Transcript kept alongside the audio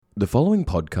The following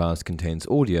podcast contains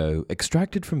audio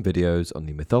extracted from videos on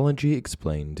the Mythology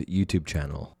Explained YouTube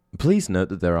channel. Please note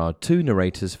that there are two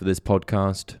narrators for this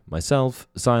podcast, myself,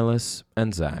 Silas,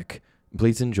 and Zach.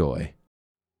 Please enjoy.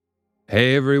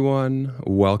 Hey everyone,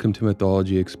 welcome to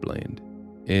Mythology Explained.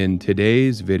 In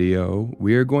today's video,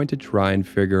 we are going to try and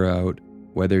figure out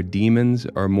whether demons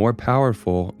are more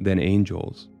powerful than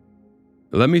angels.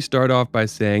 Let me start off by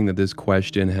saying that this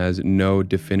question has no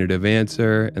definitive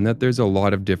answer and that there's a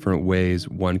lot of different ways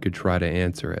one could try to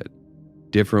answer it.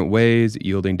 Different ways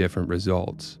yielding different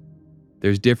results.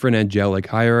 There's different angelic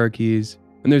hierarchies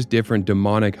and there's different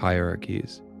demonic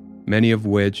hierarchies, many of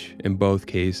which, in both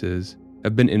cases,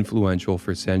 have been influential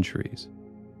for centuries.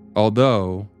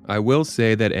 Although, I will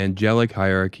say that angelic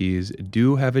hierarchies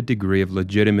do have a degree of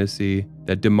legitimacy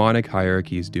that demonic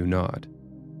hierarchies do not.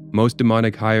 Most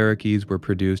demonic hierarchies were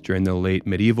produced during the late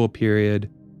medieval period,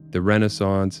 the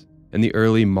Renaissance, and the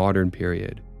early modern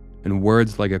period, and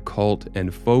words like occult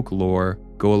and folklore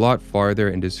go a lot farther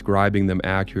in describing them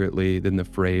accurately than the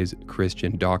phrase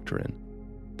Christian doctrine.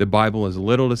 The Bible has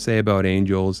little to say about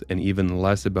angels and even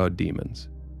less about demons.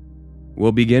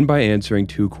 We'll begin by answering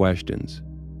two questions.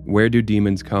 Where do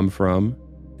demons come from,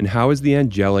 and how is the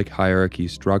angelic hierarchy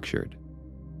structured?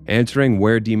 Answering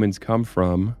where demons come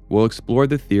from, we'll explore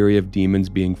the theory of demons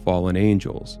being fallen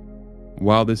angels.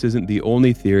 While this isn't the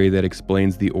only theory that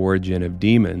explains the origin of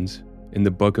demons, in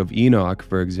the Book of Enoch,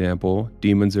 for example,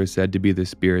 demons are said to be the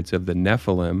spirits of the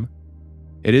Nephilim.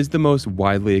 It is the most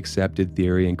widely accepted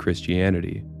theory in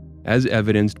Christianity, as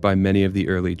evidenced by many of the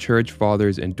early church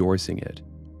fathers endorsing it.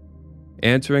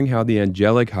 Answering how the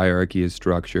angelic hierarchy is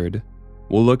structured,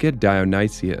 we'll look at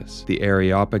Dionysius the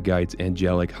Areopagite's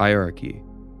angelic hierarchy,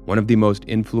 one of the most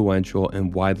influential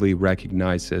and widely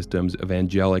recognized systems of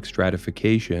angelic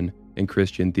stratification in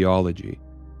Christian theology.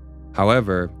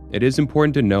 However, it is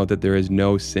important to note that there is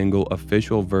no single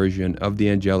official version of the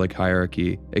angelic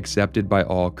hierarchy accepted by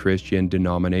all Christian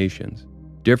denominations,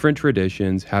 different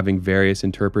traditions having various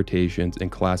interpretations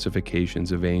and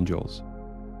classifications of angels.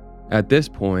 At this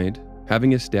point,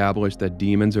 having established that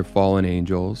demons are fallen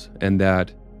angels and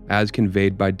that, as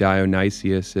conveyed by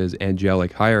Dionysius's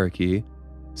angelic hierarchy,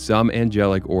 some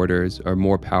angelic orders are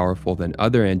more powerful than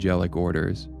other angelic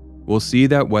orders, we'll see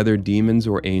that whether demons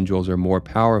or angels are more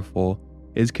powerful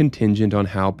is contingent on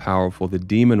how powerful the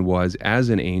demon was as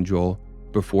an angel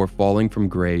before falling from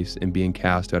grace and being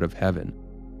cast out of heaven.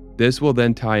 This will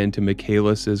then tie into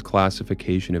Michaelis's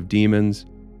classification of demons,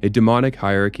 a demonic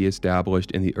hierarchy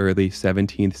established in the early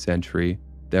 17th century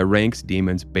that ranks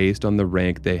demons based on the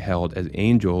rank they held as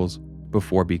angels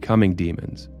before becoming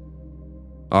demons.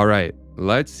 Alright,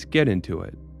 let's get into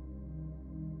it.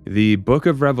 The Book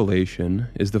of Revelation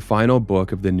is the final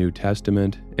book of the New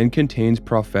Testament and contains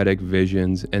prophetic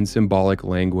visions and symbolic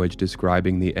language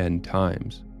describing the end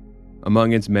times.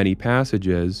 Among its many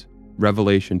passages,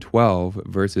 Revelation 12,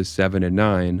 verses 7 and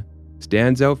 9,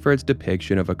 stands out for its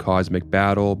depiction of a cosmic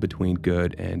battle between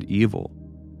good and evil.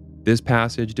 This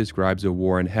passage describes a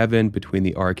war in heaven between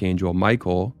the archangel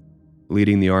Michael,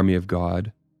 leading the army of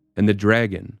God, and the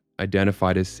dragon,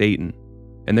 identified as Satan,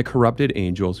 and the corrupted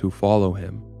angels who follow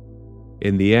him.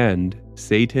 In the end,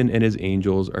 Satan and his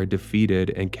angels are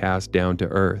defeated and cast down to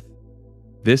earth.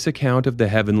 This account of the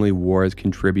heavenly war has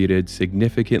contributed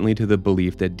significantly to the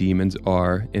belief that demons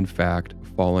are, in fact,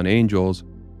 fallen angels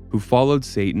who followed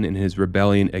Satan in his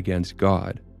rebellion against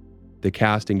God. The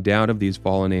casting down of these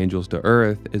fallen angels to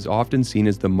earth is often seen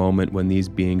as the moment when these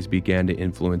beings began to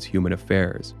influence human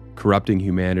affairs, corrupting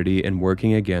humanity and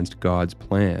working against God's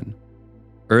plan.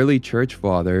 Early church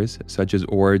fathers, such as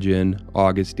Origen,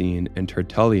 Augustine, and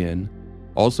Tertullian,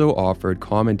 also offered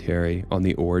commentary on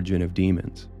the origin of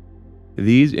demons.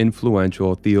 These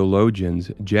influential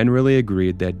theologians generally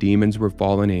agreed that demons were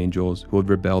fallen angels who had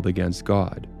rebelled against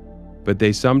God, but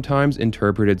they sometimes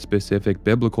interpreted specific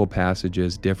biblical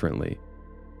passages differently.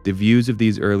 The views of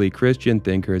these early Christian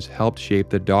thinkers helped shape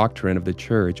the doctrine of the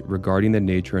church regarding the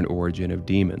nature and origin of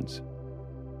demons.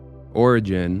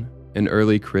 Origen, an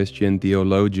early Christian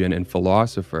theologian and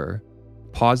philosopher,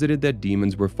 posited that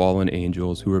demons were fallen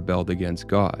angels who rebelled against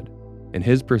God. In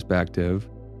his perspective,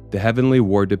 the heavenly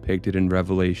war depicted in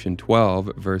Revelation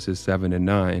 12, verses 7 and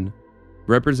 9,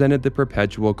 represented the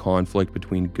perpetual conflict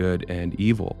between good and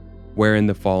evil, wherein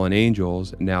the fallen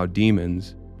angels, now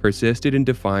demons, persisted in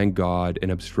defying God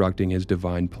and obstructing his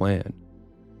divine plan.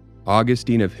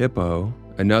 Augustine of Hippo,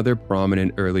 another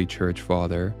prominent early church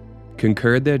father,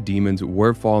 concurred that demons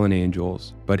were fallen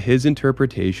angels, but his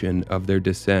interpretation of their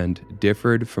descent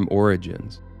differed from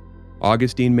Origen's.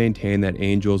 Augustine maintained that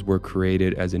angels were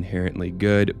created as inherently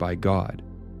good by God.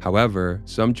 However,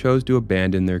 some chose to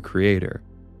abandon their creator,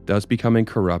 thus becoming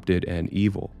corrupted and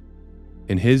evil.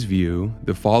 In his view,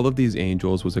 the fall of these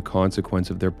angels was a consequence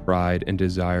of their pride and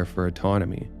desire for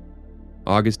autonomy.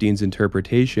 Augustine's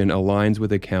interpretation aligns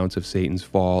with accounts of Satan's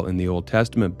fall in the Old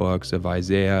Testament books of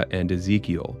Isaiah and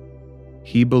Ezekiel.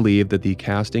 He believed that the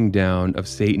casting down of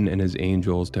Satan and his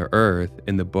angels to earth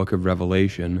in the Book of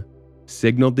Revelation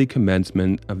signaled the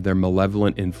commencement of their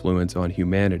malevolent influence on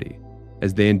humanity,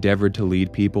 as they endeavored to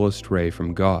lead people astray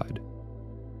from God.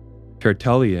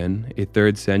 Tertullian, a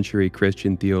 3rd century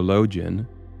Christian theologian,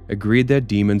 agreed that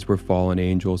demons were fallen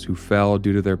angels who fell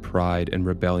due to their pride and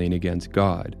rebellion against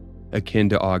God, akin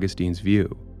to Augustine's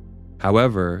view.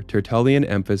 However, Tertullian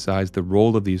emphasized the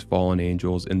role of these fallen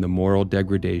angels in the moral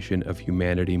degradation of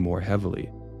humanity more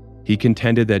heavily. He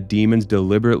contended that demons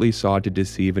deliberately sought to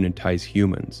deceive and entice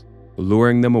humans,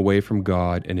 luring them away from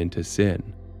God and into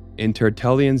sin. In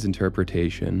Tertullian's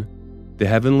interpretation, the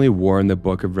heavenly war in the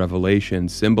Book of Revelation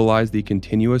symbolized the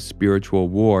continuous spiritual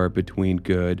war between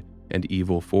good and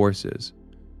evil forces,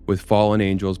 with fallen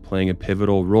angels playing a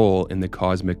pivotal role in the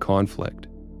cosmic conflict.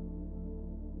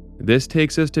 This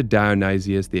takes us to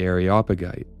Dionysius the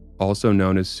Areopagite, also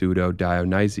known as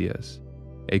Pseudo-Dionysius,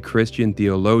 a Christian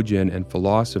theologian and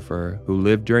philosopher who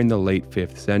lived during the late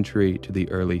 5th century to the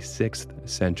early 6th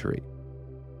century.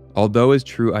 Although his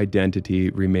true identity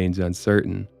remains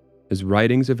uncertain, his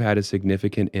writings have had a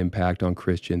significant impact on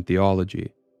Christian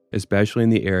theology, especially in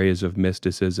the areas of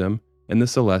mysticism and the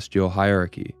celestial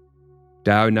hierarchy.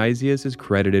 Dionysius is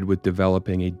credited with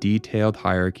developing a detailed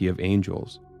hierarchy of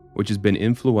angels, which has been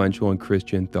influential in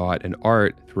Christian thought and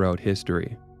art throughout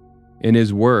history. In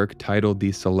his work titled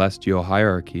The Celestial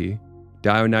Hierarchy,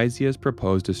 Dionysius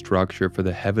proposed a structure for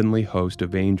the heavenly host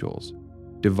of angels,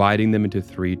 dividing them into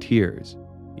 3 tiers,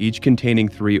 each containing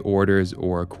 3 orders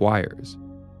or choirs.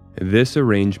 This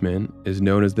arrangement is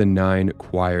known as the 9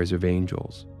 choirs of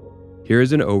angels. Here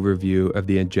is an overview of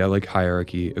the angelic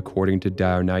hierarchy according to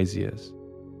Dionysius.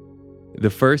 The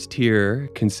first tier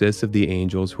consists of the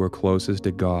angels who are closest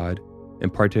to God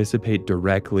and participate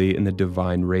directly in the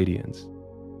divine radiance.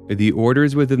 The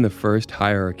orders within the first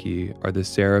hierarchy are the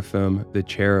seraphim, the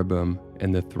cherubim,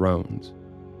 and the thrones.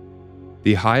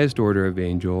 The highest order of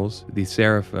angels, the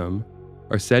seraphim,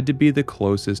 are said to be the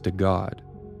closest to God.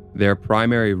 Their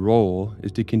primary role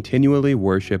is to continually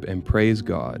worship and praise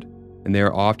God, and they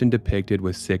are often depicted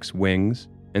with 6 wings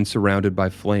and surrounded by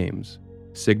flames,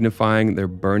 signifying their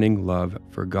burning love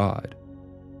for God.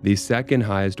 The second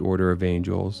highest order of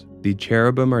angels, the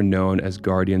cherubim, are known as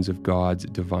guardians of God's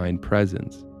divine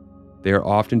presence. They are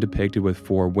often depicted with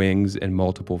 4 wings and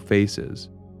multiple faces,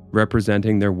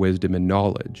 representing their wisdom and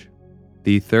knowledge.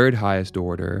 The third highest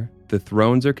order, the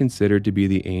thrones, are considered to be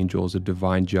the angels of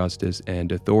divine justice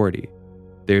and authority.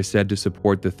 They are said to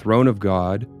support the throne of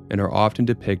God and are often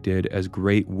depicted as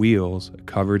great wheels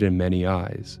covered in many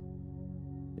eyes.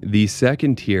 The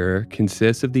second tier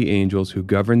consists of the angels who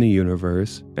govern the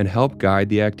universe and help guide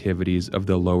the activities of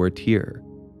the lower tier.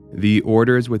 The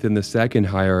orders within the second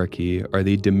hierarchy are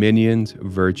the dominions,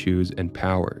 virtues, and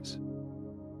powers.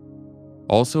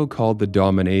 Also called the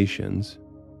dominations,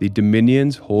 the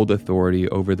dominions hold authority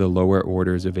over the lower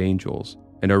orders of angels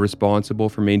and are responsible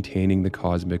for maintaining the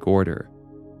cosmic order.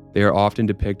 They are often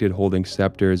depicted holding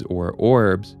scepters or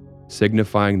orbs,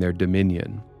 signifying their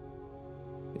dominion.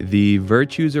 The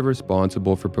virtues are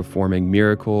responsible for performing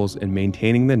miracles and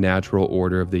maintaining the natural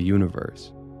order of the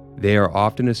universe. They are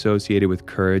often associated with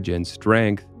courage and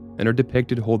strength and are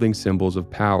depicted holding symbols of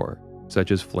power,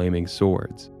 such as flaming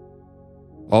swords.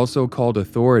 Also called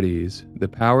authorities, the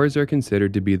powers are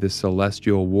considered to be the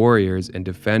celestial warriors and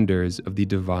defenders of the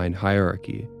divine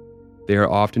hierarchy. They are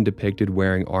often depicted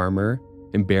wearing armor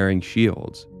and bearing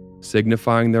shields,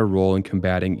 signifying their role in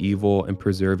combating evil and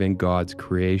preserving God's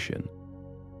creation.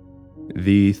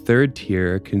 The third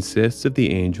tier consists of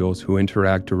the angels who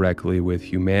interact directly with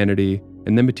humanity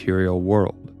and the material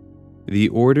world. The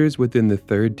orders within the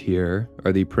third tier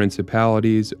are the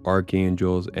principalities,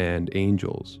 archangels, and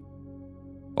angels.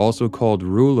 Also called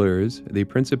rulers, the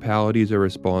principalities are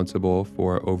responsible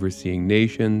for overseeing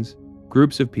nations,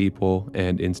 groups of people,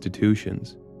 and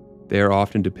institutions. They are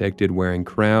often depicted wearing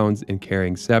crowns and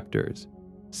carrying scepters,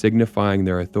 signifying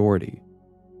their authority.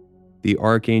 The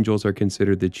archangels are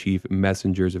considered the chief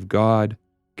messengers of God,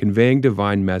 conveying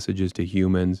divine messages to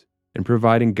humans and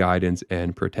providing guidance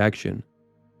and protection.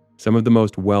 Some of the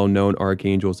most well-known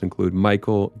archangels include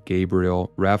Michael,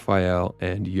 Gabriel, Raphael,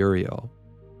 and Uriel.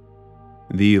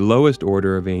 The lowest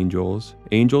order of angels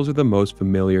are the most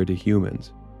familiar to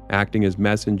humans, acting as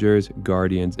messengers,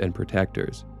 guardians, and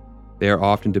protectors. They are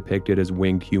often depicted as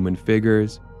winged human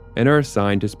figures and are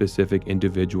assigned to specific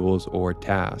individuals or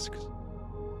tasks.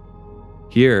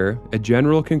 Here, a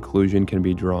general conclusion can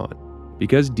be drawn.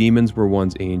 Because demons were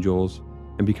once angels,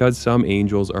 and because some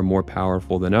angels are more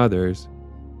powerful than others,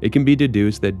 it can be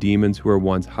deduced that demons who were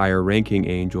once higher-ranking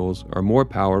angels are more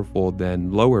powerful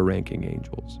than lower-ranking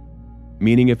angels.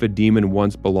 Meaning if a demon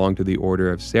once belonged to the order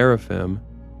of seraphim,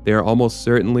 they are almost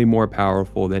certainly more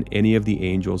powerful than any of the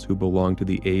angels who belong to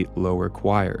the 8 lower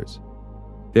choirs.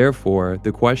 Therefore,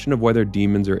 the question of whether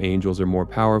demons or angels are more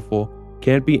powerful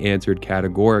can't be answered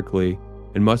categorically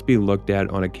and must be looked at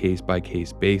on a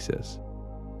case-by-case basis.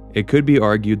 It could be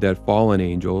argued that fallen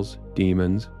angels,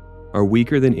 demons, are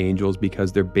weaker than angels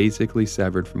because they're basically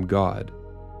severed from God.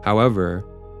 However,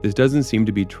 this doesn't seem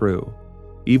to be true.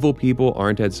 Evil people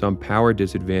aren't at some power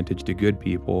disadvantage to good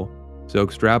people, so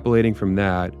extrapolating from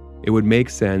that, it would make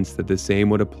sense that the same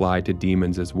would apply to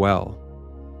demons as well.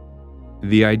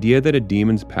 The idea that a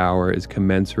demon's power is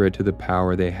commensurate to the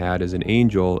power they had as an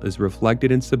angel is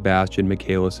reflected in Sebastian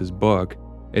Michaelis's book,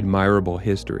 Admirable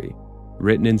History,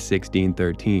 written in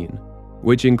 1613,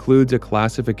 which includes a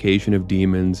classification of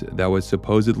demons that was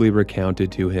supposedly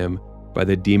recounted to him by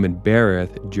the demon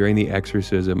Berith during the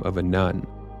exorcism of a nun.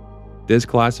 This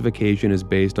classification is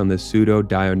based on the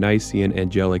pseudo-Dionysian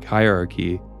angelic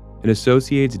hierarchy and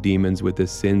associates demons with the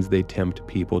sins they tempt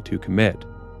people to commit.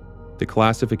 The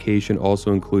classification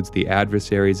also includes the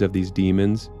adversaries of these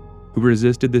demons who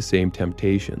resisted the same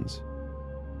temptations.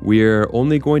 We're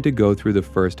only going to go through the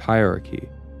first hierarchy,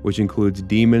 which includes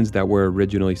demons that were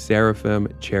originally seraphim,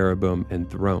 cherubim, and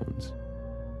thrones.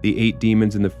 The 8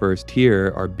 demons in the first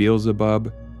tier are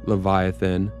Beelzebub,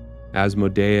 Leviathan,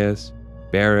 Asmodeus,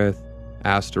 Berith,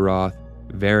 Astaroth,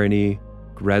 Verity,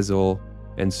 Grezel,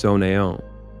 and Sonaon.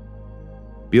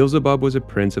 Beelzebub was a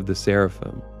prince of the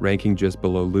seraphim, ranking just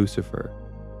below Lucifer.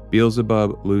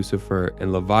 Beelzebub, Lucifer,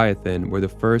 and Leviathan were the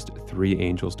first 3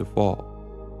 angels to fall.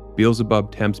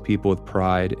 Beelzebub tempts people with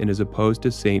pride and is opposed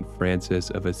to Saint Francis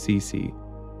of Assisi.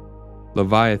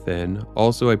 Leviathan,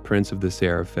 also a prince of the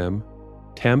seraphim,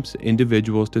 tempts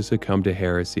individuals to succumb to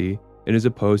heresy and is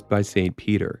opposed by Saint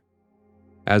Peter.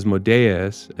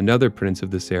 Asmodeus, another prince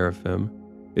of the seraphim,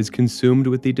 is consumed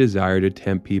with the desire to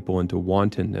tempt people into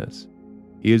wantonness.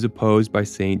 He is opposed by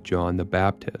Saint John the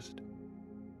Baptist.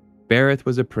 Berith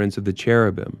was a prince of the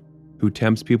cherubim, who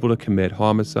tempts people to commit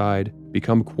homicide,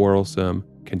 become quarrelsome,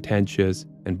 contentious,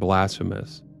 and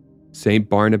blasphemous. Saint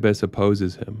Barnabas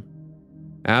opposes him.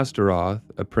 Astaroth,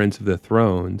 a prince of the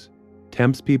thrones,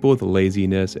 tempts people with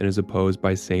laziness and is opposed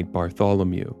by Saint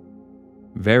Bartholomew.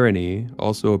 Verity,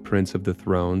 also a prince of the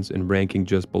thrones and ranking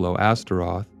just below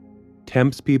Astaroth,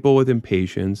 tempts people with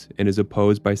impatience and is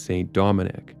opposed by Saint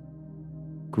Dominic.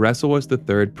 Grezel was the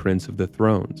 3rd prince of the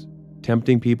thrones,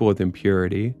 tempting people with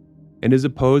impurity, and is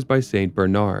opposed by Saint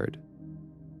Bernard.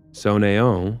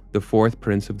 Sonaon, the 4th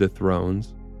prince of the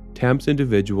thrones, tempts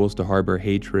individuals to harbor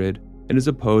hatred and is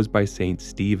opposed by Saint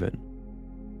Stephen.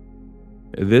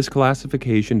 This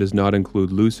classification does not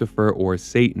include Lucifer or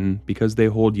Satan because they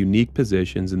hold unique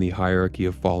positions in the hierarchy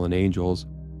of fallen angels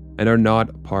and are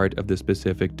not part of the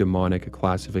specific demonic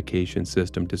classification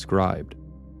system described.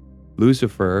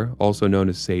 Lucifer, also known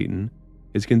as Satan,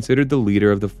 is considered the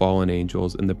leader of the fallen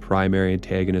angels and the primary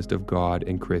antagonist of God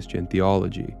in Christian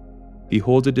theology. He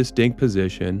holds a distinct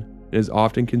position and is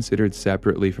often considered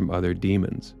separately from other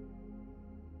demons.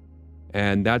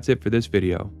 And that's it for this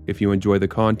video. If you enjoy the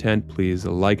content, please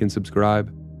like and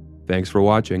subscribe. Thanks for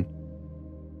watching.